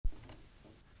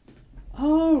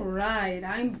All right,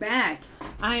 I'm back.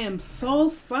 I am so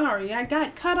sorry. I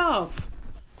got cut off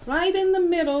right in the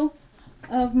middle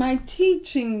of my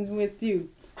teaching with you.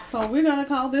 So we're going to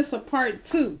call this a part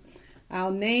 2. I'll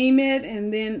name it,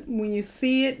 and then when you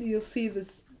see it, you'll see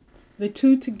the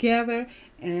two together.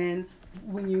 And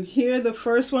when you hear the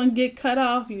first one get cut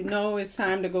off, you know it's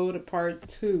time to go to part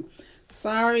 2.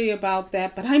 Sorry about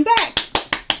that, but I'm back.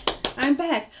 I'm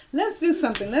back. Let's do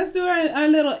something. Let's do our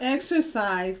little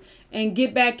exercise and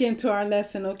get back into our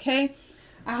lesson, okay?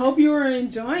 I hope you were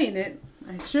enjoying it.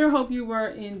 I sure hope you were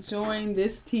enjoying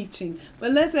this teaching.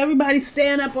 But let's everybody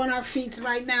stand up on our feet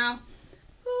right now.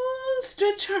 Oh,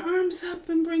 stretch your arms up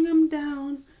and bring them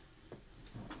down.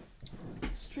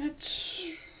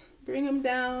 Stretch. Bring them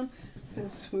down.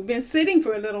 We've been sitting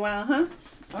for a little while, huh?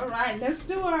 All right, let's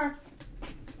do our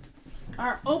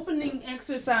opening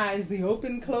exercise. The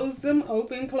open, close them,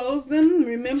 open, close them.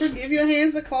 Remember, give your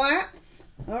hands a clap.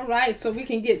 All right, so we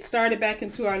can get started back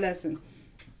into our lesson.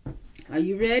 Are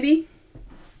you ready?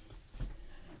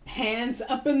 Hands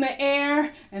up in the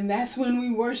air, and that's when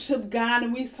we worship God,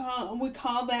 and we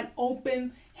call that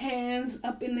open hands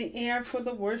up in the air for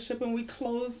the worship, and we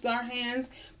closed our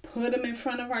hands, put them in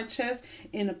front of our chest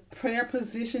in a prayer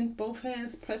position, both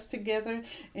hands pressed together,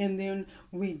 and then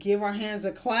we give our hands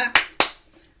a clap.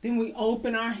 Then we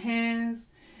open our hands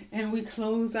and we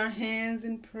close our hands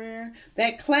in prayer.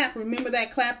 That clap, remember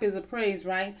that clap is a praise,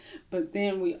 right? But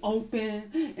then we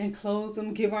open and close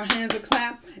them, give our hands a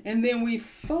clap, and then we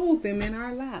fold them in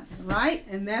our lap, right?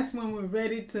 And that's when we're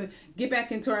ready to get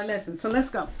back into our lesson. So let's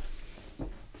go.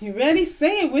 You ready?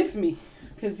 Say it with me,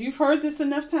 because you've heard this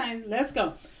enough times. Let's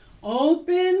go.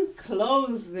 Open,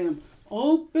 close them.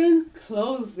 Open,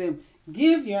 close them.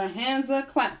 Give your hands a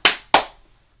clap.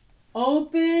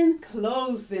 Open,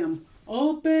 close them.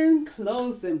 Open,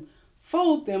 close them.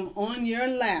 Fold them on your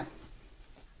lap.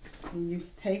 And you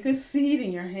take a seat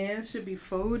and your hands should be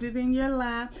folded in your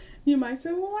lap. You might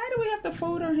say, well, why do we have to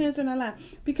fold our hands in our lap?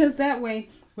 Because that way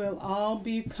we'll all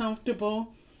be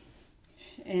comfortable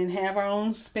and have our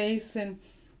own space, and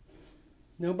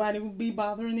nobody will be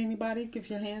bothering anybody if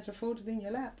your hands are folded in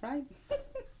your lap, right?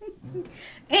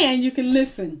 And you can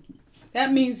listen.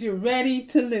 That means you're ready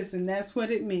to listen. That's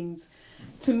what it means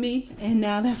to me, and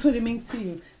now that's what it means to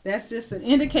you. That's just an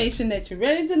indication that you're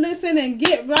ready to listen and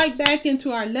get right back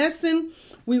into our lesson.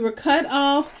 We were cut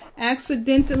off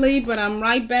accidentally, but I'm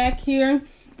right back here,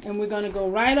 and we're going to go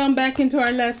right on back into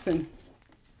our lesson.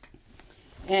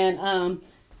 And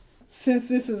since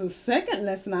this is a second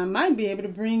lesson, I might be able to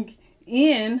bring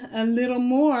in a little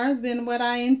more than what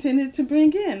I intended to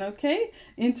bring in, okay,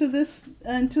 into this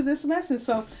lesson.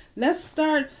 So let's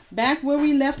start back where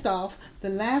we left off. The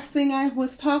last thing I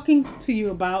was talking to you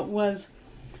about was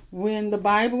when the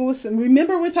Bible was,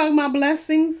 remember we're talking about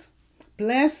blessings?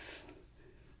 Blessed.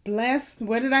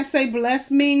 What did I say bless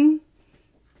mean?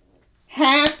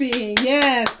 Happy.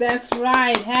 Yes, that's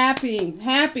right.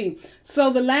 Happy. So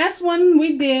the last one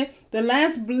we did, the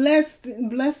last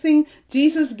blessing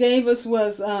Jesus gave us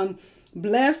was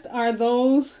blessed are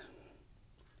those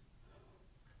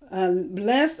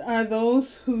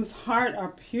whose heart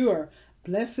are pure.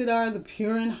 Blessed are the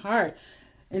pure in heart.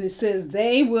 And it says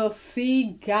they will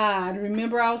see God.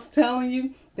 Remember I was telling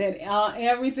you that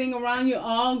everything around you,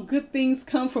 all good things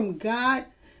come from God.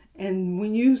 And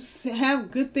when you have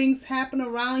good things happen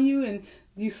around you and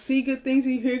you see good things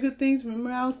and you hear good things,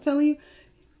 remember I was telling you,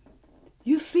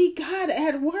 you see God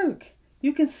at work.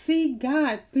 You can see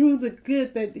God through the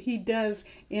good that he does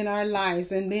in our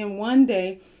lives. And then one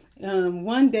day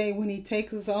when he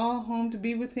takes us all home to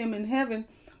be with him in heaven,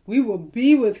 we will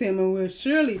be with him and we'll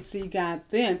surely see God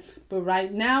then. But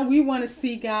right now we want to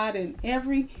see God in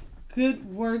every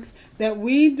good works that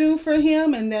we do for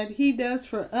him and that he does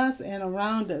for us and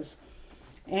around us.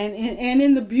 And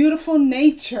in the beautiful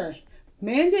nature.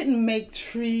 Man didn't make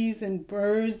trees and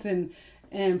birds and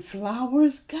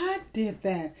flowers. God did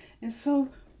that. And so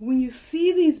when you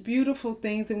see these beautiful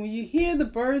things and when you hear the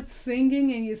birds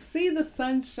singing and you see the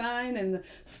sunshine and the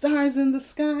stars in the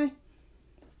sky,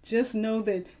 just know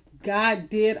that God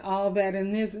did all that,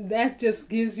 and that just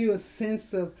gives you a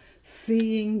sense of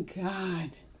seeing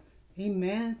God.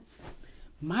 Amen.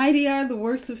 Mighty are the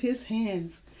works of his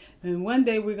hands. And one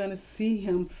day we're going to see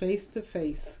him face to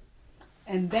face.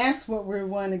 And that's what we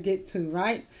want to get to,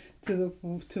 right? To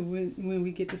when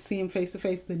we get to see him face to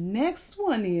face. The next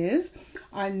one is,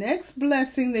 our next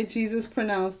blessing that Jesus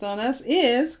pronounced on us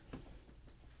is,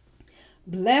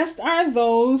 blessed are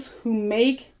those who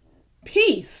make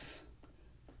peace.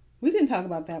 We didn't talk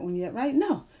about that one yet, right?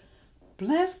 No.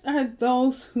 Blessed are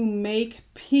those who make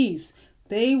peace.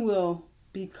 They will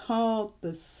be called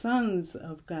the sons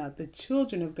of God, the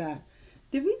children of God.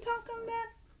 Did we talk on that?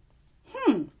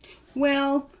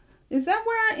 Well, is that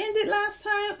where I ended last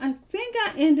time? I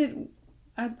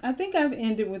think I've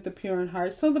ended with the pure in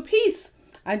heart. So the peace,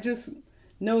 I just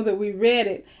know that we read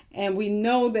it, and we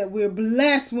know that we're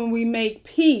blessed when we make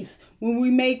peace, when we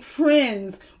make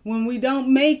friends, when we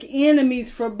don't make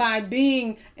enemies by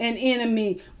being an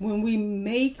enemy, when we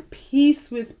make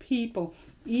peace with people,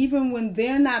 even when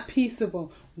they're not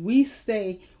peaceable, we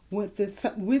stay with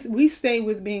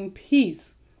being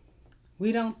peace.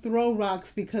 We don't throw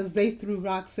rocks because they threw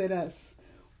rocks at us.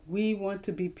 We want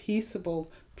to be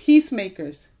peaceable,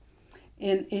 peacemakers.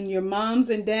 In your mom's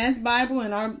and dad's Bible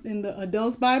and in the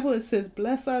adults' Bible, it says,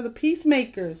 "Blessed are the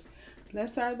peacemakers."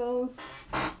 Blessed are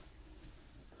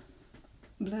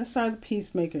the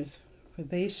peacemakers, for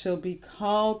they shall be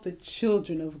called the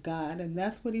children of God. And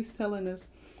that's what he's telling us.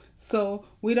 So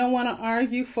we don't want to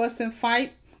argue, fuss, and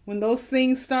fight. When those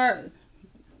things start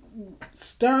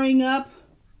stirring up,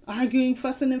 arguing,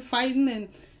 fussing, and fighting,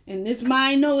 and it's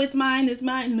mine, no, it's mine, it's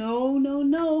mine.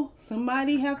 No.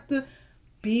 Somebody have to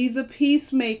be the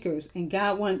peacemakers. And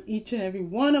God wants each and every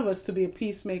one of us to be a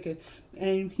peacemaker.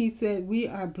 And he said we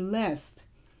are blessed.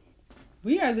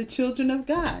 We are the children of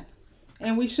God.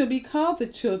 And we should be called the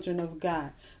children of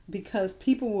God, because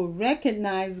people will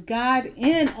recognize God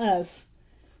in us,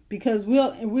 because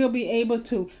we'll be able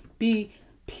to be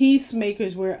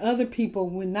peacemakers where other people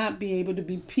will not be able to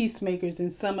be peacemakers in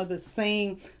some of the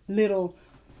same little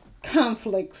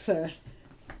conflicts. Or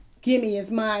gimme,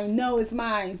 it's mine. No, it's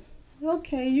mine.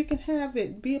 Okay, you can have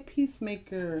it. Be a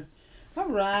peacemaker. All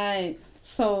right.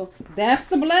 So that's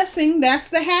the blessing. That's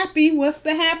the happy. What's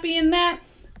the happy in that?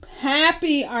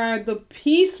 Happy are the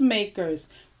peacemakers,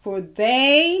 for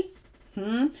they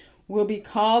will be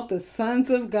called the sons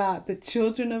of God, the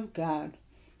children of God.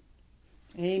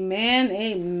 Amen,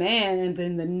 amen. And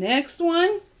then the next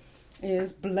one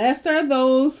is, blessed are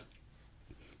those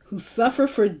who suffer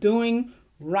for doing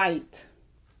right.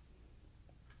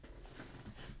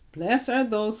 Blessed are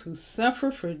those who suffer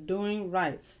for doing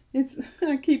right.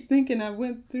 I keep thinking I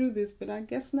went through this, but I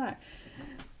guess not.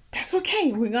 That's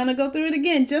okay. We're going to go through it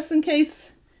again, just in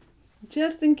case.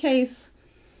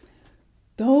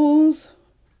 Those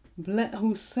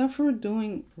who suffer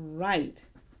doing right.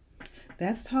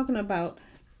 That's talking about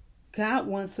God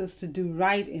wants us to do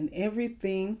right in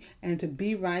everything, and to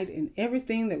be right in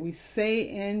everything that we say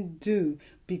and do,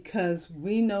 because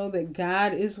we know that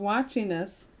God is watching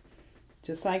us.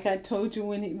 Just like I told you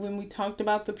when we talked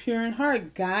about the pure in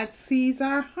heart, God sees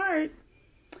our heart,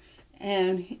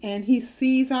 and he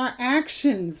sees our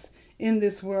actions in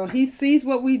this world. He sees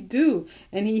what we do,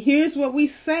 and he hears what we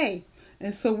say.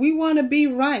 And so we want to be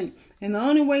right. And the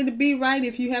only way to be right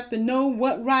is you have to know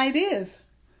what right is.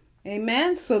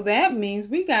 Amen. So that means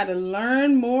we got to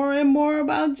learn more and more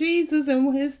about Jesus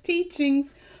and his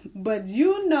teachings. But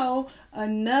you know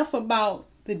enough about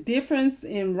the difference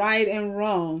in right and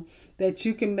wrong that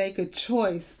you can make a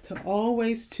choice to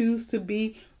always choose to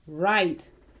be right.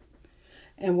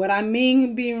 And what I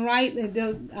mean being right,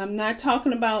 I'm not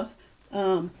talking about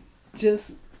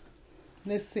just,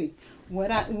 let's see,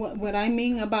 what I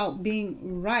mean about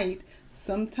being right.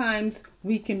 Sometimes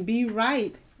we can be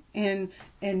right and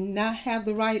not have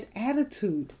the right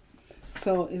attitude.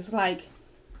 So it's like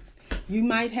you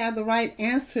might have the right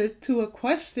answer to a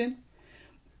question,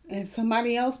 and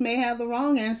somebody else may have the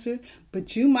wrong answer,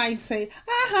 but you might say,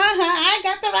 I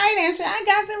got the right answer. I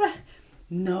got the right.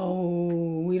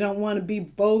 No, we don't want to be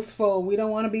boastful. We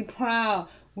don't want to be proud.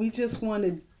 We just want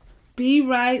to be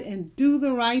right and do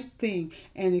the right thing.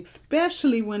 And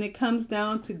especially when it comes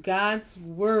down to God's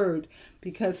word,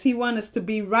 because he wants us to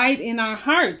be right in our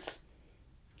hearts.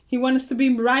 He wants us to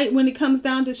be right when it comes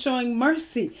down to showing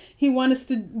mercy. He wants us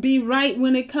to be right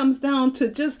when it comes down to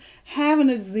just having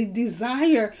a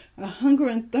desire, a hunger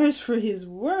and thirst for his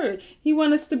word. He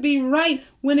wants us to be right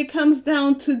when it comes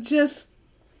down to just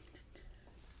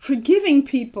forgiving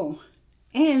people,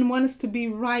 and want us to be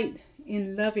right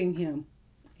in loving him.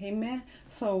 Amen.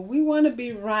 So we want to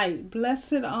be right.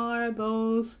 Blessed are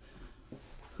those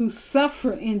who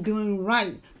suffer in doing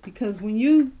right, because when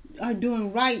you are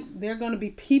doing right, there are going to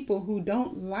be people who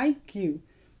don't like you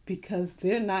because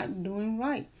they're not doing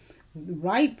right.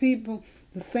 Right people,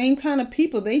 the same kind of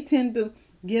people, they tend to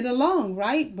get along,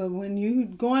 right? But when you're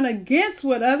going against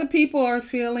what other people are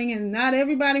feeling, and not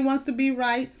everybody wants to be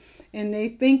right, and they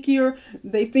think you're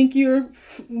you're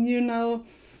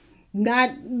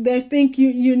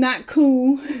not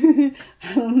cool. I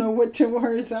don't know what your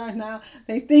words are now.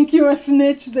 They think you're a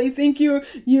snitch. They think you're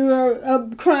a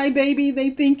crybaby.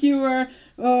 They think you are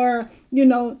or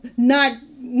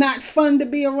not fun to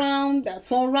be around,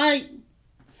 that's all right.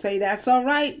 Say that's all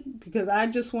right, because I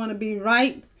just want to be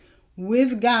right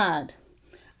with God.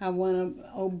 I want to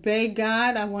obey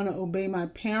God. I want to obey my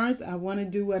parents. I want to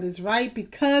do what is right,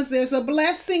 because there's a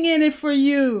blessing in it for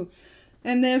you.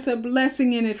 And there's a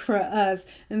blessing in it for us.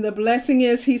 And the blessing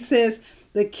is, he says,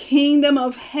 the kingdom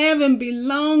of heaven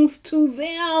belongs to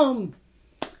them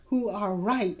who are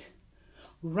right.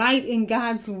 Right in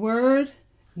God's word,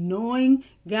 knowing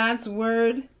God's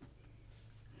word,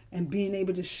 and being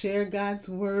able to share God's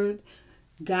word,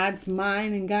 God's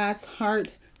mind and God's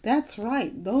heart. That's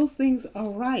right. Those things are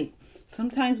right.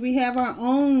 Sometimes we have our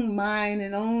own mind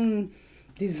and own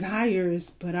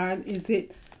desires, but is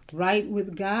it right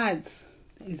with God's?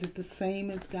 Is it the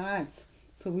same as God's?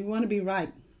 So we want to be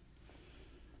right,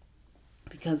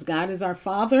 because God is our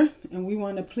Father, and we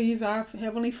want to please our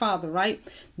Heavenly Father, right?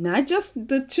 Not just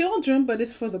the children, but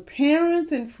it's for the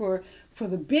parents and for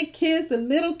the big kids, the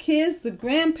little kids, the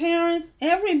grandparents,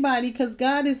 everybody, because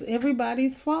God is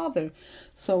everybody's Father.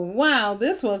 So, wow,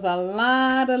 this was a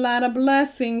lot of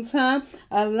blessings, huh?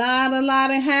 A lot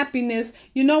of happiness.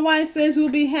 You know why it says we'll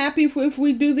be happy if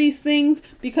we do these things?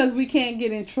 Because we can't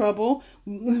get in trouble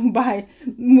by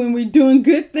when we're doing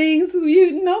good things.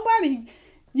 You're not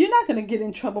going to get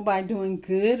in trouble by doing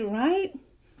good, right?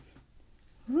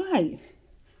 Right.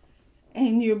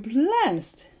 And you're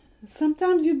blessed.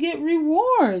 Sometimes you get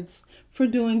rewards for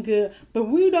doing good, but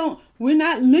we're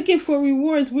not looking for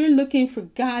rewards. We're looking for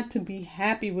God to be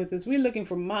happy with us. We're looking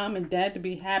for mom and dad to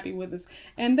be happy with us,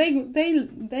 and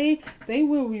they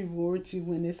will reward you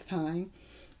when it's time.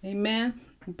 Amen.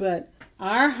 But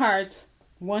our hearts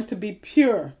want to be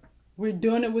pure. We're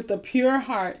doing it with a pure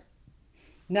heart,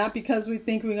 not because we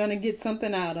think we're going to get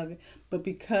something out of it, but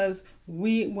because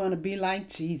we want to be like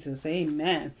Jesus.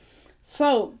 Amen.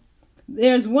 So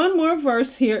there's one more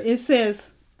verse here. It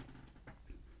says,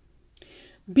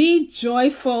 be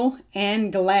joyful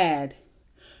and glad.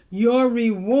 Your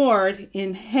reward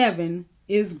in heaven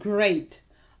is great.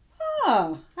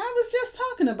 Oh, I was just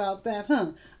talking about that,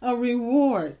 huh? A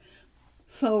reward.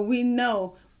 So we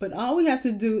know, but all we have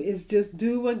to do is just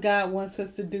do what God wants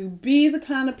us to do. Be the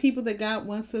kind of people that God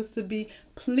wants us to be,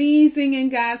 pleasing in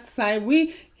God's sight.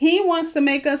 He wants to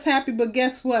make us happy, but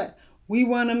guess what? We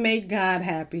want to make God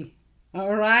happy.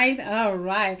 All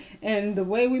right. And the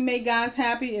way we make God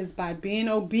happy is by being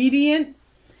obedient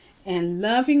and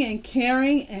loving and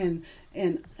caring and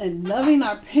loving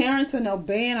our parents and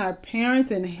obeying our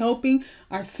parents and helping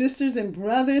our sisters and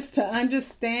brothers to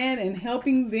understand and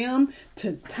helping them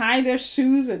to tie their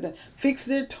shoes and to fix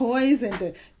their toys and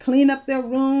to clean up their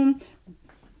room.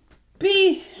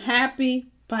 Be happy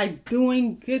by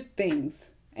doing good things,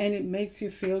 and it makes you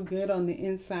feel good on the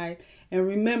inside. And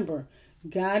remember,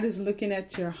 God is looking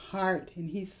at your heart, and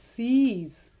He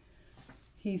sees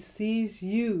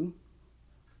you,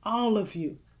 all of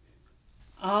you,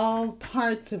 all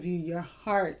parts of you, your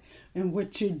heart, and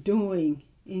what you're doing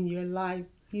in your life.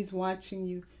 He's watching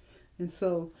you.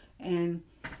 And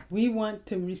we want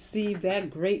to receive that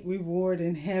great reward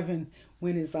in heaven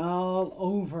when it's all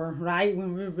over, right?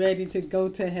 When we're ready to go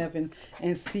to heaven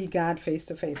and see God face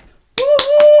to face.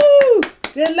 Woo-hoo!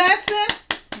 Good lesson.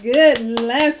 Good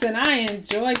lesson. I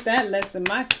enjoyed that lesson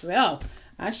myself.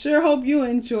 I sure hope you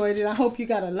enjoyed it. I hope you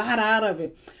got a lot out of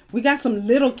it. We got some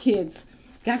little kids.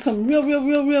 Got some real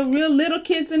little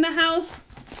kids in the house?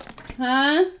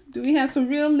 Huh? Do we have some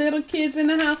real little kids in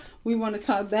the house? We want to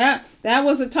talk that. That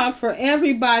was a talk for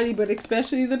everybody, but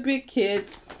especially the big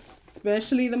kids,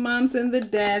 especially the moms and the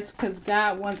dads, because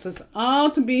God wants us all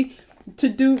to be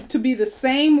the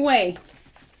same way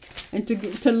and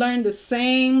to learn the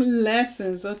same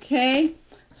lessons, okay?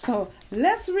 So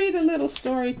let's read a little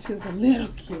story to the little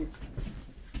kids.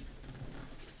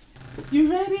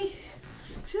 You ready?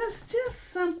 Just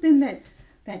something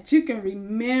that you can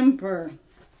remember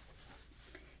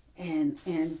and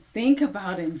think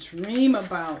about and dream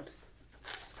about.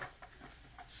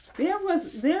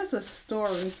 There's a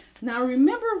story. Now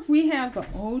remember, we have the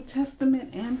Old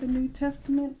Testament and the New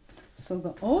Testament. So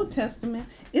the Old Testament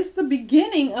is the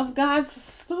beginning of God's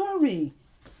story.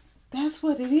 That's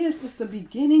what it is. It's the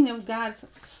beginning of God's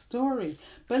story.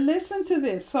 But listen to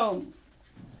this. So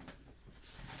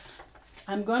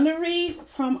I'm going to read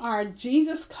from our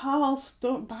Jesus Calls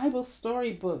Bible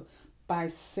storybook by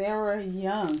Sarah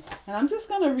Young. And I'm just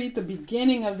going to read the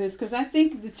beginning of this because I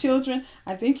think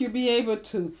you'll be able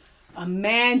to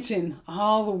imagine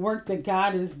all the work that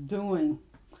God is doing.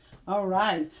 All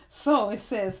right. So it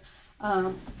says,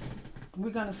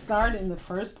 we're going to start in the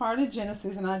first part of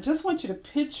Genesis. And I just want you to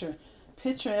picture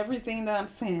everything that I'm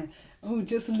saying. Oh,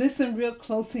 just listen real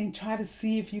closely and try to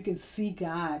see if you can see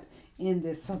God in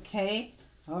this, okay?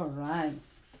 All right.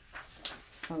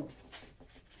 So,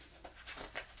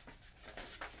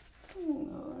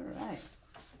 all right.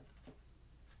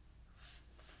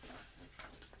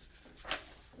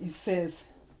 It says,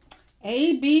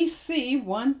 A, B, C,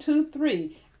 1, 2,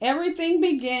 3. Everything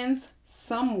begins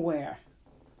somewhere.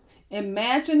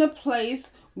 Imagine a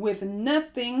place with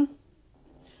nothing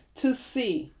to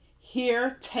see,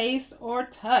 hear, taste, or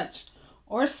touch,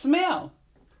 or smell.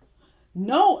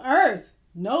 No earth,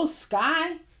 no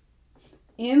sky.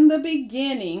 In the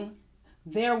beginning,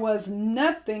 there was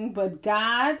nothing but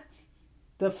God,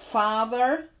 the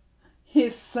Father,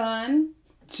 His Son,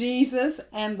 Jesus,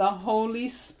 and the Holy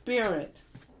Spirit.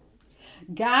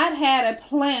 God had a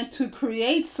plan to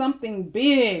create something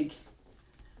big.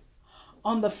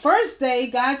 On the first day,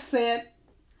 God said,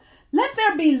 "Let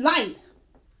there be light."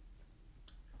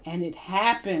 And it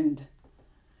happened.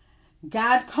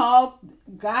 God called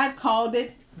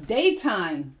it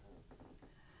daytime.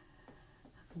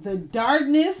 The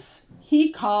darkness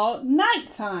He called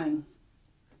nighttime.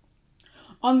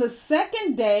 On the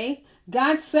second day,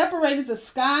 God separated the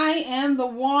sky and the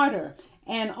water.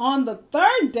 And on the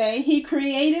third day, He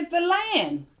created the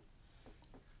land.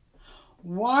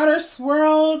 Water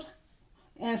swirled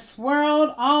and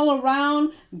swirled all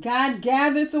around. God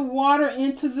gathered the water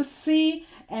into the sea,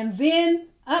 and then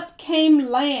up came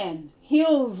land,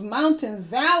 hills, mountains,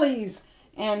 valleys,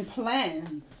 and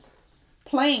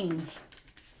plains.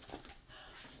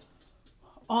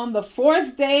 On the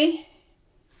fourth day,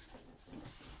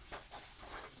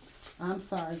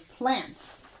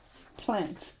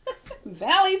 plants,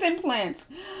 valleys and plants.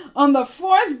 On the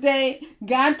fourth day,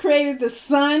 God created the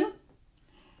sun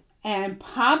and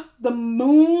popped the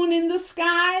moon in the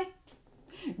sky.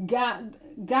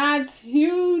 God's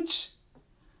huge,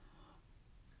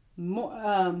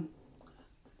 more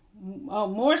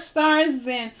stars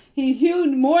than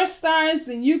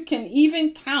you can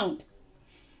even count.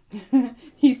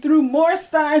 He threw more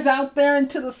stars out there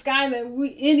into the sky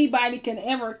than anybody can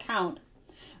ever count.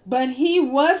 But He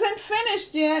wasn't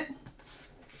finished yet.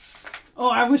 Oh,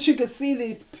 I wish you could see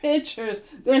these pictures.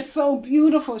 They're so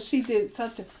beautiful. She did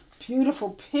such a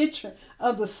beautiful picture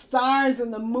of the stars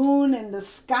and the moon and the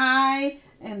sky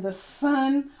and the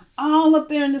sun all up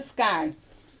there in the sky.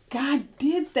 God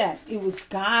did that. It was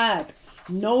God.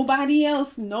 Nobody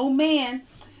else. No man.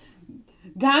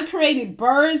 God created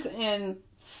birds and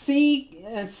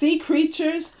sea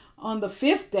creatures on the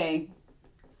fifth day.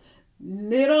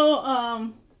 Little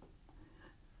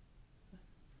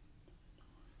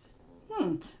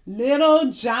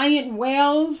giant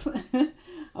whales.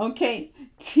 Okay.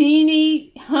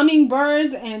 Teeny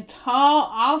hummingbirds and tall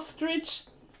ostrich.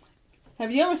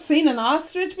 Have you ever seen an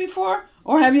ostrich before?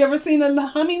 Or have you ever seen a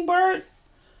hummingbird?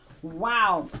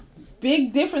 Wow.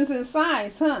 Big difference in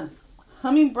size, huh?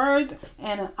 Hummingbirds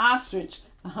and an ostrich.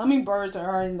 The hummingbirds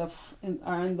are in the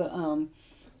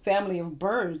family of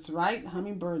birds, right?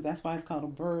 Hummingbird, that's why it's called a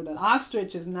bird. An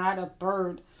ostrich is not a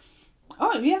bird.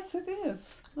 Oh, yes, it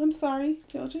is. I'm sorry,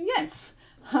 children. Yes,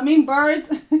 hummingbirds.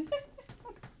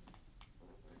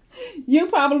 You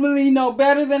probably know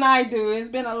better than I do. It's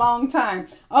been a long time.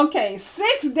 Okay,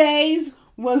 6 days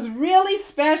was really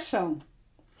special.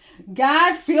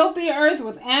 God filled the earth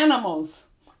with animals,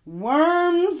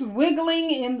 worms wiggling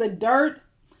in the dirt,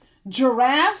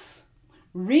 giraffes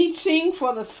reaching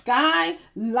for the sky,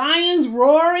 lions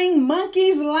roaring,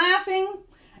 monkeys laughing,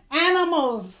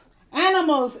 animals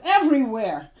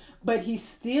everywhere. But He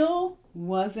still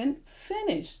wasn't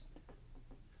finished.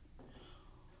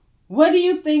 What do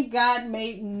you think God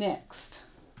made next?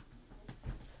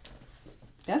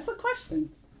 That's a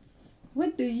question.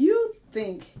 What do you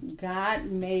think God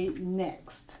made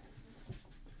next?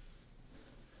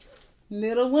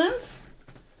 Little ones?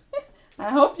 I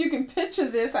hope you can picture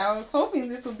this. I was hoping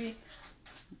this would be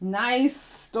nice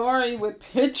story with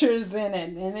pictures in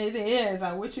it, and it is.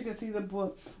 I wish you could see the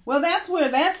book. Well, that's where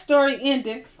that story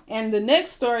ended, and the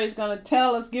next story is going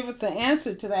to give us the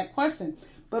answer to that question.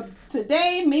 But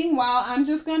today, meanwhile, I'm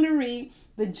just going to read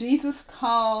the Jesus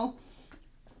Call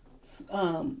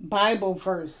Bible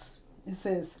verse. It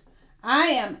says, "I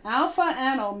am Alpha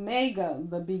and Omega,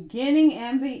 the beginning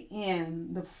and the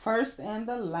end, the first and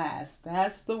the last."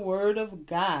 That's the word of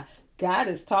God. God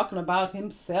is talking about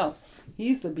Himself.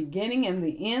 He's the beginning and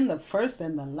the end, the first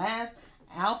and the last.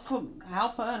 Alpha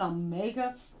and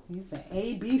Omega. He's the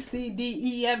A, B, C, D,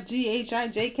 E, F, G, H, I,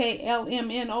 J, K, L, M,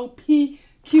 N, O, P,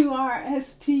 Q, R,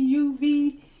 S, T, U,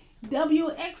 V,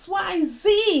 W, X, Y,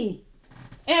 Z.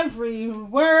 Every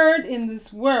word in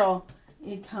this world,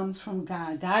 it comes from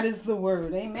God. God is the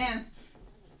Word. Amen.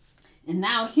 And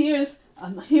now here's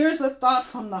a thought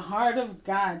from the heart of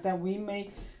God that we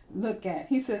may look at.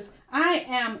 He says, I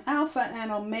am Alpha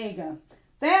and Omega.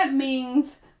 That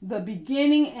means the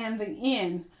beginning and the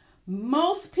end.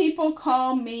 Most people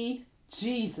call me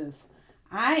Jesus.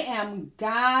 I am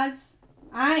God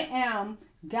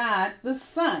the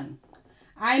Son.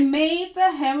 I made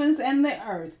the heavens and the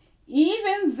earth.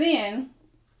 Even then,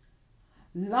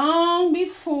 long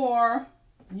before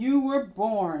you were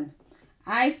born,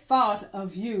 I thought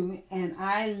of you and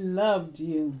I loved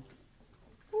you.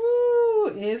 Woo,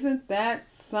 isn't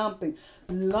that something?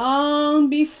 Long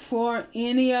before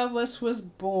any of us was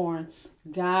born,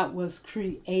 God was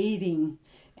creating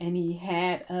and he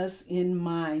had us in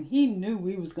mind. He knew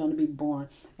we was going to be born,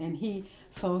 and he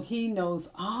knows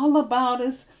all about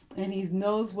us, and he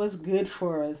knows what's good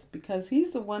for us because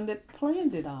he's the one that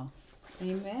planned it all.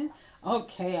 Amen.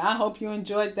 Okay, I hope you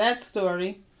enjoyed that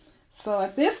story. So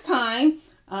at this time,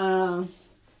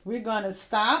 we're going to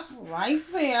stop right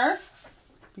there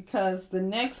because the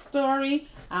next story,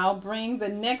 I'll bring the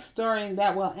next story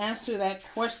that will answer that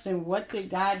question, what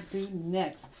did God do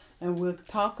next? And we'll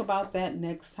talk about that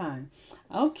next time.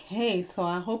 Okay, so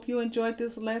I hope you enjoyed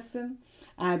this lesson.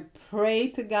 I pray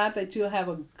to God that you'll have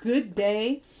a good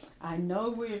day. I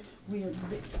know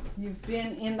you've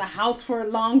been in the house for a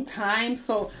long time,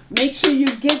 so make sure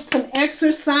you get some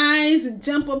exercise and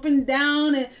jump up and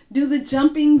down and do the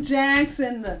jumping jacks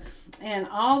and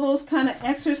all those kind of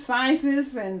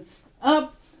exercises, and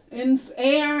up in the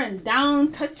air and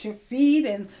down, touch your feet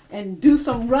and do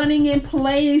some running in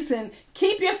place and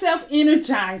keep yourself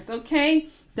energized, okay?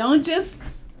 Don't just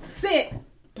sit,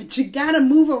 but you got to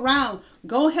move around.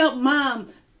 Go help mom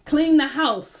clean the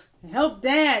house. Help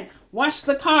dad wash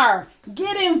the car.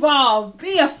 Get involved.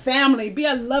 Be a family. Be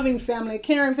a loving family, a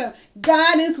caring family.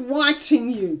 God is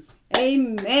watching you.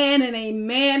 Amen and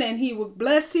amen. And he will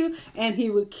bless you and he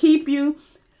will keep you.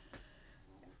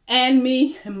 And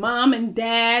me and mom and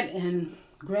dad and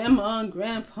grandma and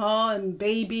grandpa and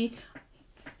baby.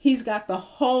 He's got the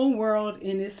whole world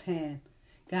in his hand.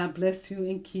 God bless you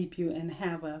and keep you and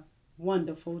have a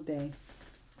wonderful day.